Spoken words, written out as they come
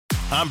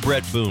I'm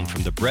Brett Boone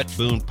from the Brett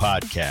Boone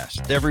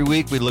Podcast. Every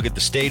week we look at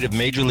the state of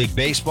Major League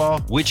Baseball,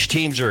 which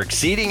teams are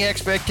exceeding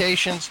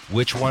expectations,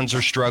 which ones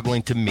are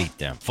struggling to meet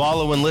them.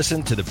 Follow and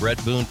listen to the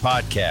Brett Boone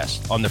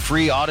Podcast on the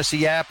free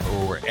Odyssey app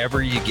or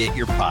wherever you get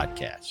your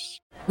podcasts.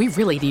 We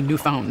really need new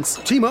phones.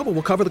 T-Mobile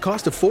will cover the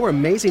cost of 4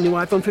 amazing new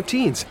iPhone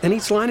 15s, and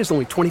each line is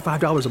only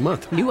 $25 a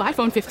month. New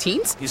iPhone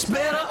 15s? It's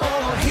better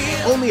over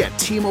here. Only at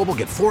T-Mobile,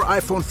 get 4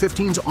 iPhone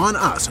 15s on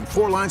us and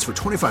 4 lines for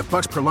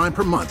 $25 per line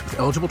per month with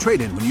eligible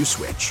trade-in when you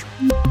switch.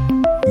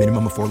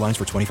 Minimum of 4 lines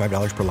for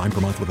 $25 per line per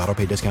month with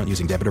autopay discount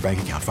using debit or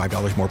bank account.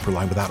 $5 more per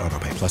line without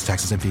autopay, plus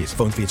taxes and fees.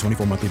 Phone fee at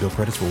 24 monthly bill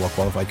credits for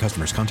well-qualified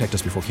customers. Contact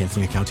us before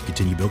canceling account to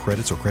continue bill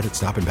credits or credit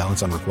stop and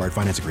balance on required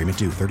finance agreement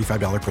due.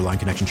 $35 per line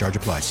connection charge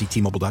applies. See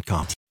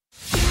T-Mobile.com.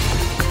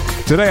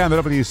 Today on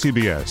the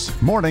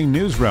WCBS Morning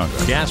News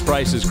Roundup. Gas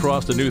prices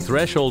crossed a new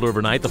threshold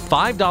overnight. The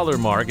 $5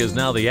 mark is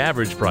now the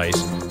average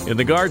price in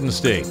the Garden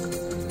State.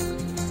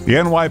 The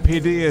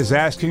NYPD is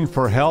asking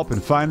for help in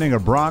finding a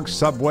Bronx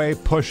subway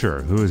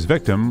pusher whose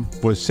victim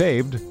was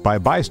saved by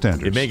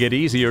bystanders. It may get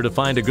easier to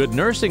find a good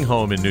nursing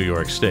home in New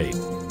York State.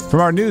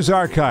 From our news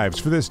archives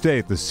for this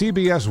date, the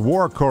CBS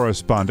war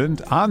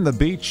correspondent on the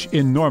beach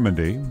in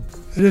Normandy.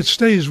 And it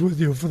stays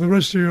with you for the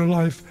rest of your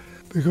life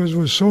because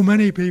with so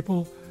many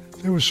people,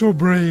 they were so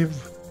brave.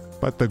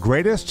 But the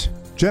greatest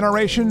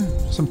generation?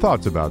 Some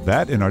thoughts about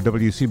that in our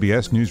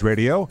WCBS News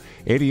Radio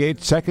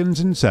 88 Seconds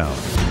in Sound.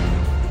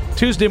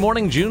 Tuesday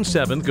morning, June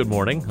 7th. Good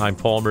morning. I'm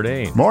Paul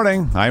Murnane.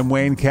 Morning. I'm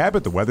Wayne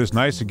Cabot. The weather's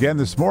nice again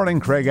this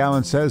morning. Craig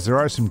Allen says there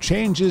are some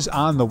changes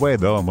on the way,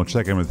 though, and we'll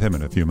check in with him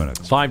in a few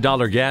minutes.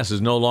 $5 gas is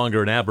no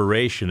longer an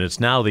aberration. It's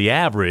now the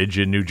average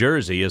in New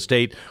Jersey, a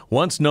state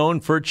once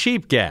known for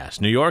cheap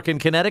gas. New York and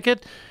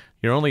Connecticut,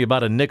 you're only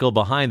about a nickel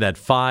behind that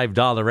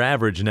 $5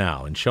 average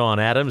now. And Sean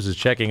Adams is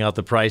checking out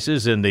the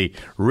prices in the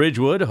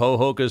Ridgewood,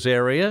 Ho-Hocus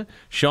area.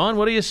 Sean,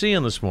 what are you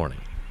seeing this morning?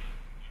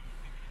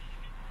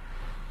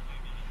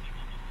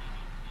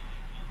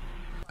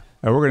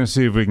 We're going to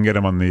see if we can get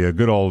him on the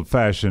good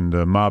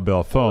old-fashioned Ma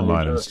Bell phone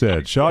line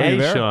instead. Sean, hey, you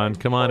there? Sean,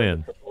 come on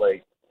in.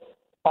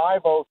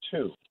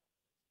 502,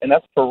 and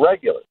that's for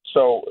regular.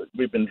 So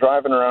we've been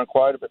driving around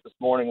quite a bit this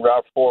morning,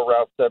 Route 4,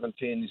 Route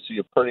 17. You see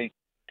a pretty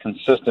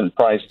consistent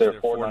price there,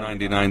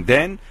 $4.99.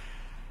 Then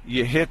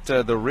you hit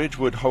the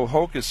Ridgewood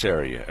Ho-Hocus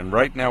area, and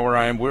right now where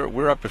I am,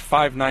 we're up at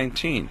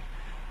 $5.19.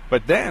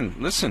 But then,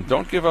 listen,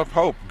 don't give up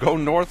hope. Go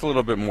north a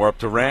little bit more up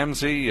to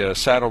Ramsey,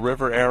 Saddle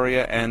River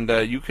area, and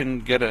you can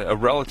get a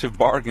relative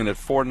bargain at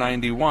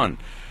 $4.91.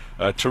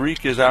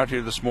 Tariq is out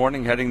here this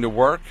morning heading to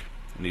work,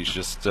 and he's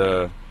just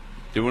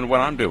doing what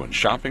I'm doing,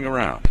 shopping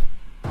around.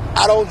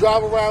 I don't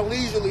drive around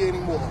leisurely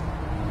anymore.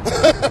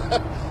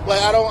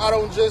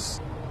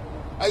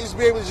 I used to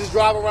be able to just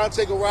drive around,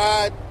 take a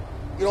ride,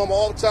 I'm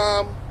all the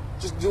time,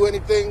 just do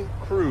anything.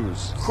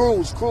 Cruise,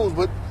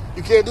 but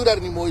you can't do that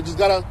anymore. You just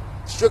got to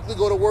strictly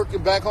go to work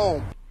and back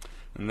home.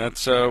 And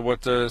that's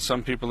what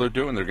some people are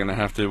doing. They're going to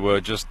have to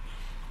just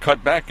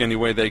cut back any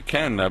way they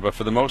can. But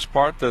for the most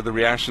part, the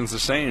reaction's the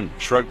same.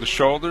 Shrug the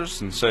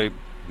shoulders and say,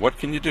 what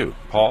can you do?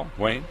 Paul,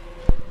 Wayne?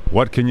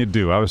 What can you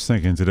do? I was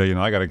thinking today,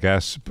 I got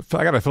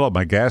to fill up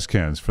my gas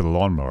cans for the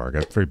lawnmower. I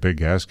got very big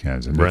gas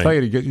cans. And they tell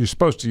you you're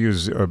supposed to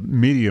use a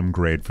medium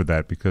grade for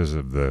that because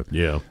of the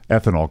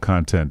ethanol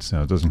content.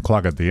 So it doesn't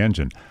clog up the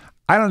engine.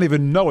 I don't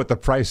even know what the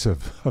price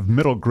of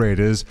middle grade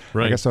is.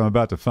 Right. I guess I'm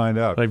about to find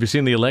out. Have you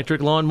seen the electric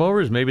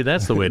lawnmowers? Maybe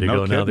that's the way to No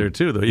go kidding. now there,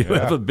 too. Though you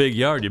have a big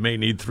yard, you may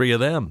need 3 of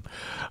them.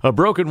 A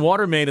broken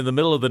water main in the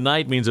middle of the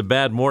night means a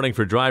bad morning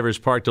for drivers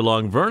parked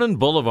along Vernon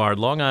Boulevard,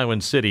 Long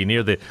Island City,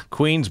 near the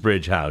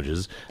Queensbridge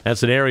houses.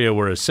 That's an area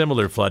where a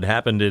similar flood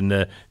happened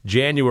in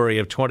January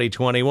of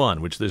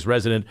 2021, which this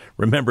resident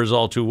remembers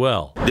all too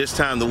well. This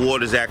time the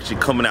water's actually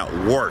coming out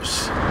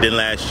worse than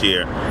last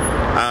year.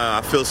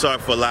 I feel sorry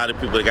for a lot of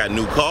people that got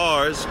new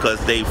cars because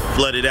they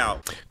flooded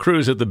out.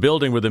 Crews at the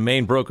building where the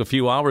main broke a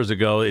few hours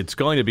ago. It's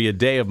going to be a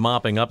day of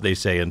mopping up, they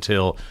say,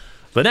 until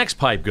the next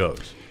pipe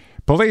goes.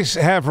 Police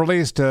have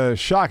released a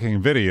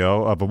shocking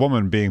video of a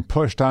woman being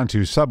pushed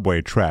onto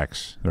subway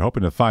tracks. They're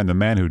hoping to find the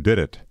man who did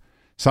it.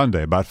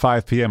 Sunday, about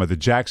 5 p.m. at the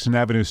Jackson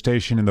Avenue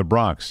station in the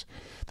Bronx.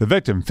 The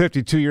victim,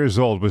 52 years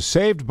old, was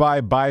saved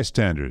by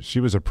bystanders. She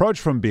was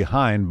approached from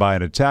behind by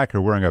an attacker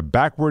wearing a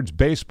backwards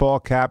baseball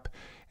cap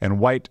and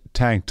white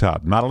tank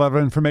top. Not a lot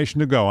of information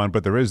to go on,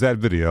 but there is that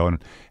video,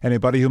 and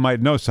anybody who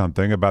might know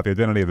something about the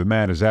identity of the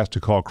man is asked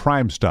to call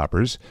Crime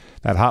Stoppers.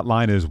 That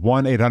hotline is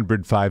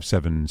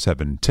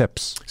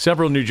 1-800-577-TIPS.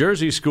 Several New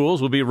Jersey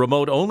schools will be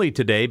remote only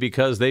today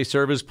because they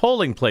serve as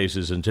polling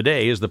places, and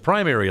today is the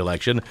primary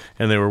election,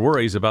 and there were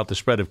worries about the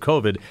spread of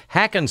COVID.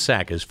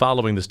 Hackensack is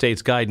following the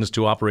state's guidance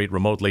to operate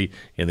remotely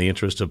in the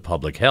interest of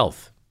public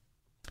health.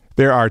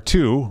 There are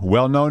 2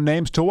 well-known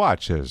names to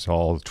watch as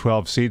all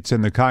 12 seats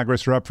in the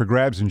Congress are up for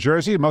grabs in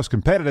Jersey. Most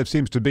competitive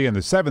seems to be in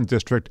the 7th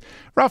District,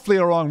 roughly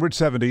along Route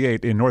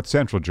 78 in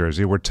north-central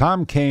Jersey, where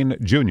Tom Kean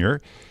Jr.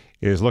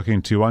 is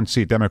looking to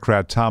unseat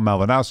Democrat Tom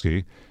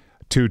Malinowski,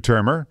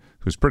 two-termer,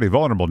 who's pretty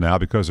vulnerable now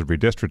because of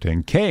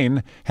redistricting.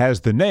 Kean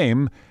has the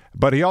name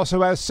But he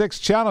also has 6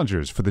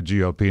 challengers for the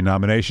GOP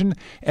nomination.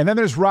 And then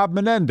there's Rob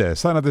Menendez,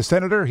 son of the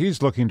senator.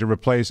 He's looking to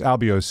replace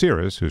Albio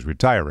Cirrus, who's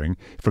retiring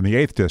from the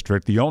 8th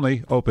District, the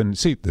only open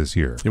seat this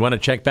year. You want to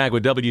check back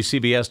with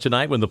WCBS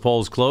tonight when the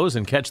polls close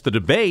and catch the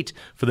debate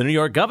for the New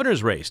York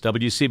governor's race.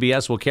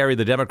 WCBS will carry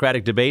the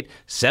Democratic debate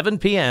 7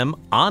 p.m.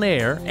 on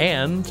air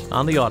and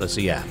on the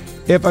Odyssey app.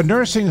 If a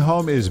nursing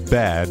home is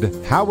bad,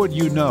 how would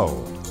you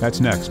know?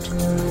 That's next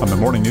on the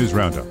Morning News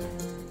Roundup.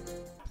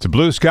 It's a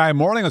blue sky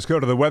morning. Let's go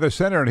to the Weather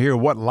Center and hear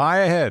what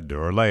lay ahead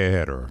or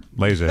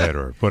lays ahead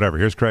or whatever.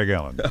 Here's Craig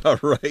Allen. All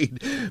right,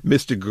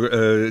 Mr.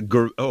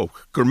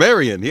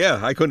 Grammarian. Yeah,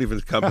 I couldn't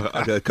even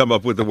come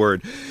up with the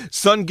word.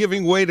 Sun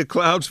giving way to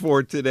clouds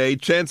for today.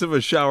 Chance of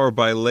a shower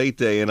by late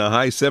day and a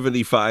high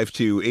 75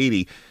 to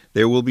 80.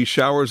 There will be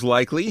showers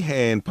likely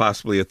and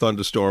possibly a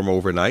thunderstorm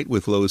overnight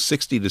with lows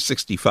 60 to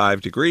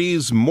 65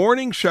 degrees.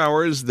 Morning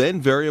showers,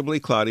 then variably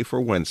cloudy for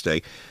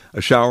Wednesday.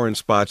 A shower in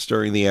spots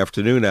during the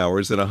afternoon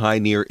hours and a high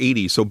near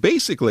 80. So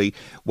basically,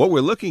 what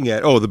we're looking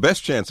at, the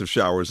best chance of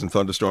showers and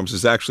thunderstorms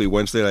is actually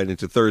Wednesday night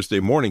into Thursday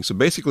morning. So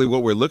basically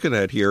what we're looking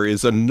at here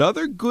is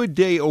another good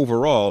day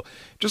overall,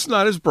 just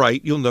not as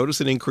bright. You'll notice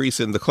an increase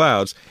in the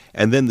clouds,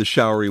 and then the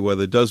showery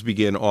weather does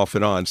begin off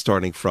and on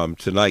starting from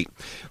tonight.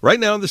 Right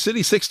now in the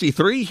city,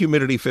 63,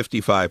 humidity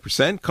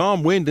 55%,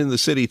 calm wind in the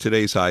city,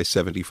 today's high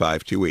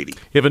 75 to 80.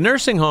 If a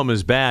nursing home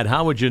is bad,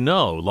 how would you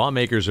know?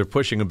 Lawmakers are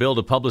pushing a bill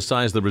to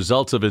publicize the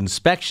results of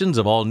inspections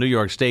of all New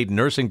York State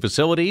nursing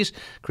facilities.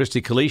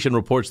 Christy Kalishian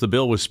reports the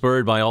bill was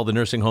spurred by all the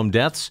nursing home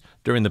deaths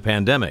during the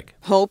pandemic.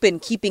 Hope in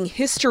keeping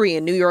history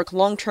in New York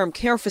long-term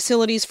care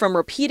facilities from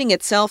repeating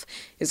itself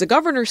is a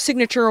governor's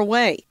signature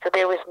away. So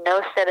there was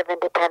no set of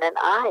independent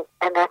eyes,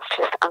 and that's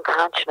just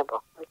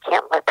unconscionable. We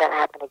can't let that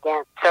happen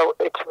again. So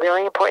it's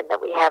really important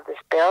that we have this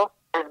bill,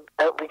 and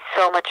it'll be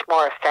so much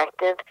more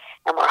effective,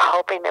 and we're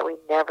hoping that we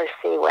never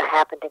see what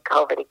happened in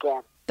COVID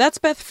again. That's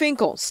Beth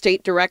Finkel,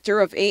 State Director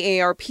of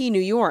AARP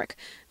New York.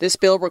 This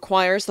bill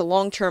requires the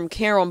Long-Term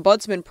Care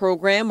Ombudsman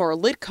Program, or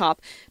LITCOP,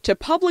 to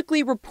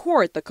publicly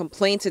report the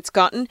complaints it's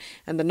gotten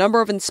and the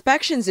number of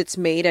inspections it's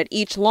made at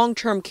each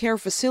long-term care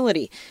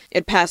facility.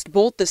 It passed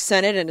both the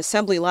Senate and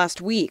Assembly last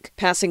week,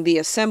 passing the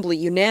Assembly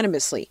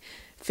unanimously.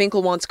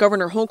 Finkel wants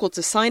Governor Hochul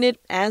to sign it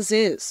as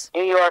is.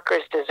 New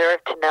Yorkers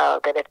deserve to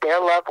know that if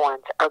their loved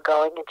ones are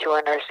going into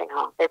a nursing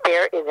home, that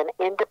there is an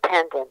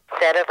independent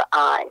set of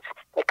eyes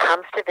that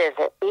comes to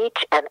visit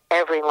each and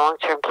every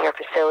long-term care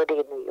facility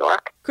in New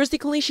York. Christy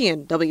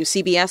Kalishian,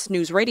 WCBS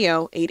News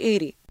Radio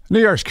 880. New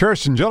York's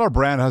Kirsten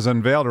Gillibrand has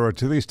unveiled, or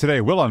at least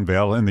today will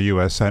unveil in the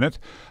U.S. Senate,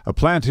 a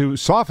plan to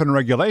soften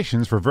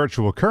regulations for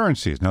virtual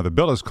currencies. Now, the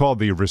bill is called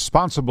the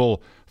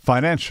Responsible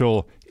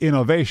Financial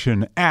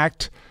Innovation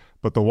Act,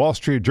 but the Wall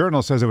Street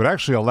Journal says it would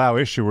actually allow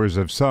issuers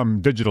of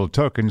some digital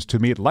tokens to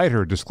meet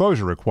lighter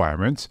disclosure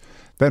requirements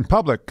than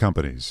public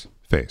companies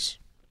face.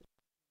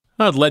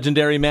 The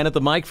legendary man at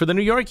the mic for the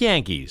New York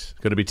Yankees.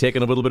 Going to be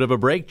taking a little bit of a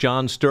break.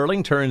 John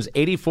Sterling turns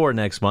 84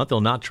 next month.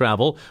 He'll not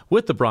travel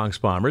with the Bronx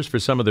Bombers for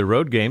some of their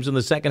road games in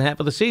the second half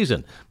of the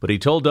season. But he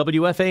told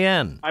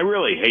WFAN, I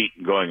really hate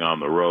going on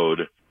the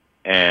road,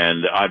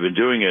 and I've been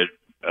doing it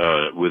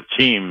with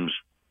teams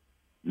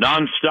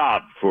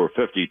nonstop for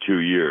 52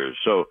 years.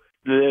 So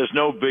there's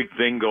no big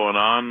thing going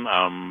on.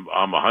 I'm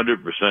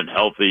 100%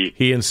 healthy.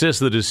 He insists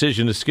the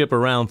decision to skip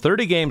around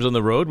 30 games on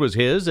the road was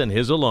his and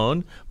his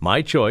alone.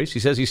 My choice. He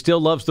says he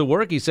still loves the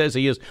work. He says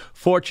he is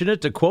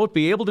fortunate to, quote,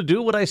 be able to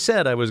do what I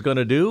said I was going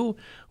to do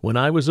when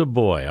I was a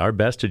boy. Our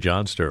best to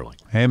John Sterling.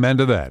 Amen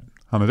to that.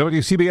 On the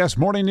WCBS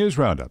Morning News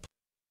Roundup.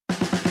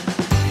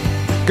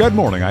 Good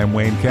morning. I'm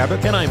Wayne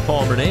Cabot. And I'm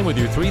Paul Murnane with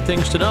your 3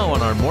 things to know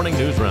on our Morning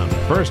News Roundup.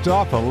 First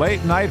off, a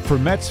late night for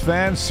Mets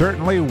fans,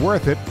 certainly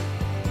worth it.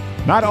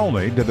 Not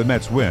only did the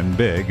Mets win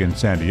big in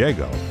San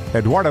Diego,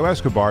 Eduardo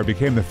Escobar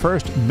became the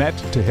first Met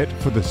to hit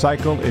for the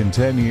cycle in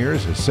 10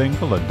 years, a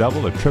single, a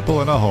double, a triple,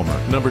 and a homer.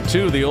 Number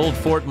 2, the old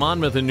Fort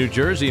Monmouth in New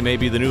Jersey may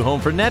be the new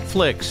home for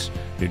Netflix.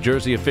 New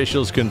Jersey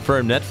officials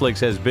confirm Netflix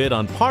has bid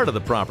on part of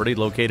the property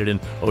located in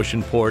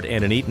Oceanport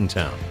and in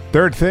Eatontown.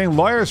 Third thing,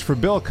 lawyers for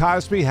Bill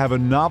Cosby have a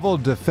novel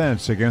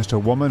defense against a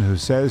woman who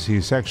says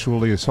he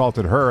sexually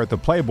assaulted her at the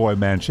Playboy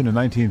Mansion in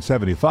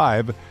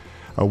 1975.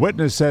 A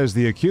witness says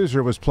the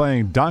accuser was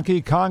playing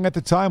Donkey Kong at the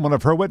time, one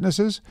of her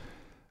witnesses.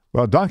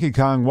 Well, Donkey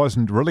Kong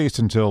wasn't released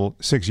until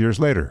 6 years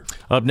later.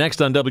 Up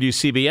next on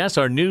WCBS,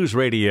 our News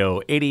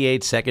Radio,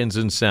 88 Seconds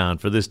in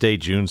Sound for this day,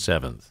 June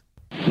 7th.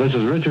 This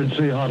is Richard C.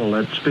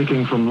 Autolet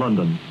speaking from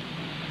London.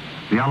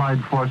 The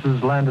Allied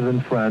forces landed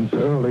in France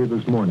early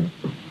this morning.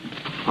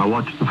 I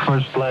watched the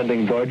first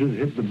landing barges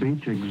hit the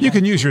beach. You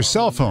can use your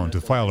cell phone to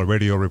file a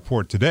radio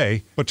report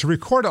today, but to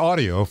record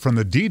audio from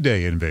the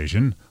D-Day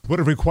invasion would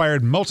have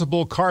required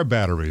multiple car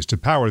batteries to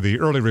power the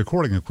early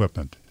recording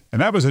equipment.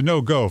 And that was a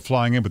no-go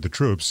flying in with the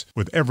troops,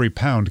 with every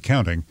pound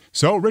counting.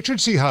 So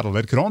Richard C.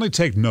 Hottelet could only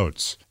take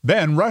notes,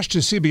 then rush to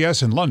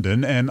CBS in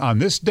London and, on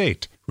this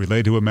date,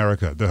 relay to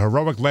America the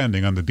heroic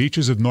landing on the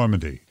beaches of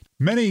Normandy.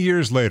 Many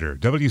years later,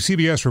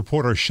 WCBS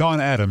reporter Sean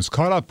Adams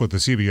caught up with the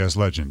CBS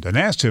legend and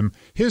asked him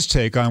his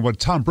take on what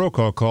Tom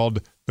Brokaw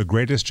called the the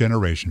greatest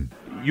generation.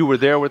 You were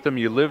there with them,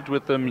 you lived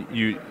with them,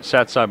 you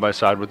sat side by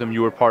side with them,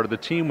 you were part of the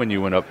team when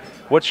you went up.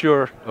 What's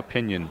your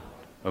opinion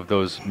of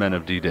those men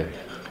of D-Day?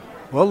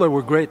 Well, they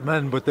were great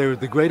men, but they were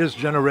the greatest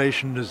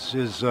generation is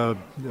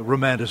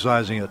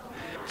romanticizing it.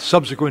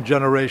 Subsequent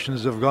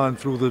generations have gone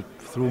through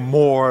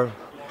more,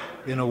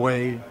 in a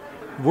way.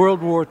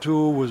 World War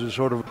II was a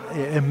sort of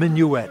a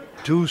minuet,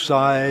 two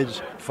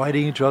sides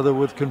fighting each other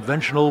with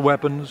conventional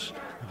weapons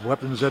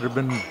that have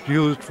been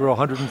used for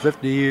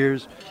 150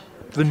 years.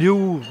 The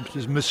new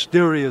is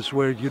mysterious,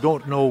 where you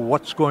don't know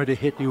what's going to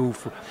hit you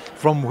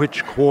from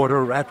which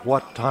quarter, at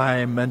what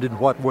time, and in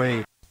what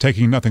way.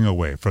 Taking nothing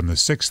away from the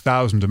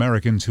 6,000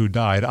 Americans who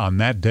died on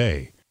that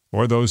day,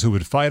 or those who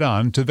would fight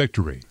on to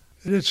victory.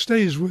 It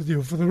stays with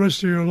you for the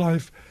rest of your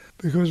life,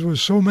 because there were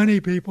so many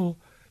people,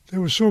 they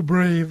were so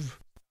brave.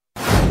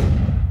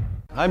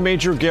 I'm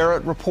Major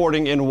Garrett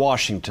reporting in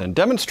Washington.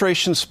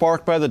 Demonstrations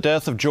sparked by the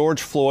death of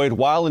George Floyd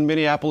while in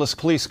Minneapolis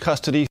police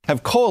custody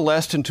have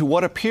coalesced into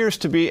what appears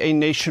to be a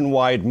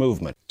nationwide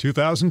movement.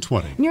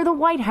 2020. Near the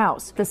White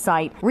House, the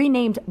site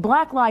renamed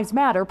Black Lives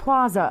Matter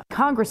Plaza.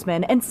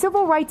 Congressman and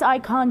civil rights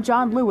icon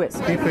John Lewis.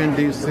 People in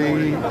D.C.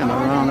 and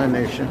around the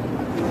nation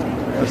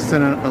are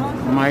sending a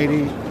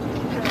mighty,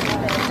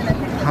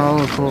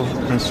 powerful,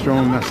 and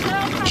strong message.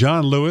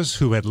 John Lewis,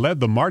 who had led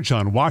the march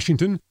on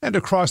Washington and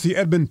across the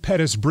Edmund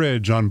Pettus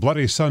Bridge on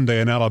Bloody Sunday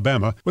in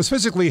Alabama, was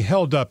physically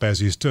held up as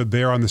he stood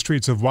there on the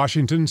streets of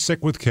Washington,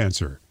 sick with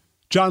cancer.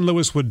 John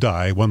Lewis would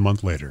die 1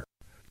 month later.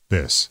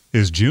 This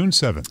is June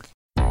 7th.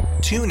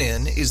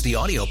 TuneIn is the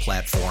audio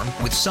platform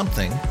with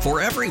something for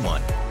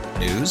everyone.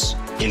 News.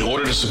 In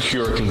order to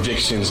secure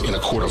convictions in a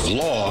court of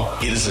law,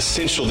 it is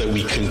essential that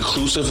we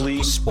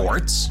conclusively.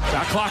 Sports.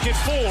 Shot clock at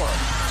 4.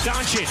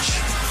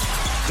 Doncic.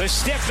 The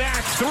step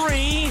back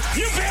 3.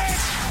 You bet.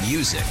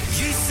 Music.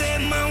 You set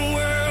my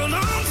world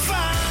on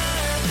fire.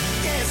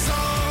 Yes,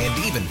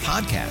 and even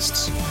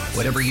podcasts.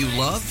 Whatever you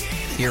love,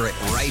 hear it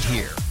right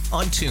here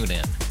on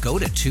TuneIn. Go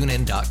to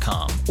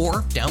TuneIn.com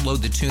or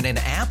download the TuneIn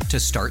app to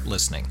start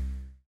listening.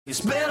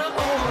 It's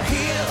better over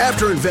here.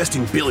 After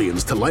investing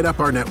billions to light up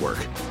our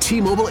network,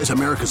 T-Mobile is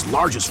America's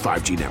largest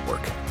 5G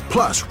network.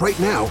 Plus, right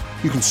now,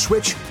 you can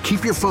switch,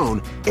 keep your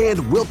phone,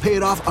 and we'll pay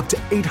it off up to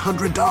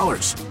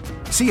 $800.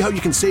 See how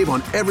you can save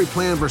on every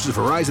plan versus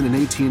Verizon and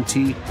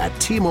AT&T at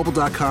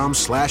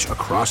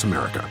T-Mobile.com/across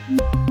America.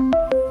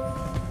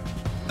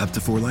 Up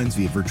to 4 lines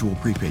via virtual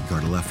prepaid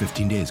card. Allow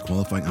 15 days.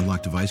 Qualifying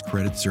unlocked device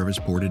credit service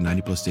ported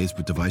 90+ days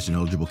with device and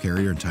eligible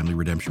carrier and timely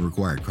redemption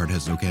required. Card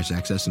has no cash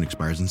access and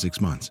expires in 6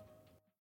 months.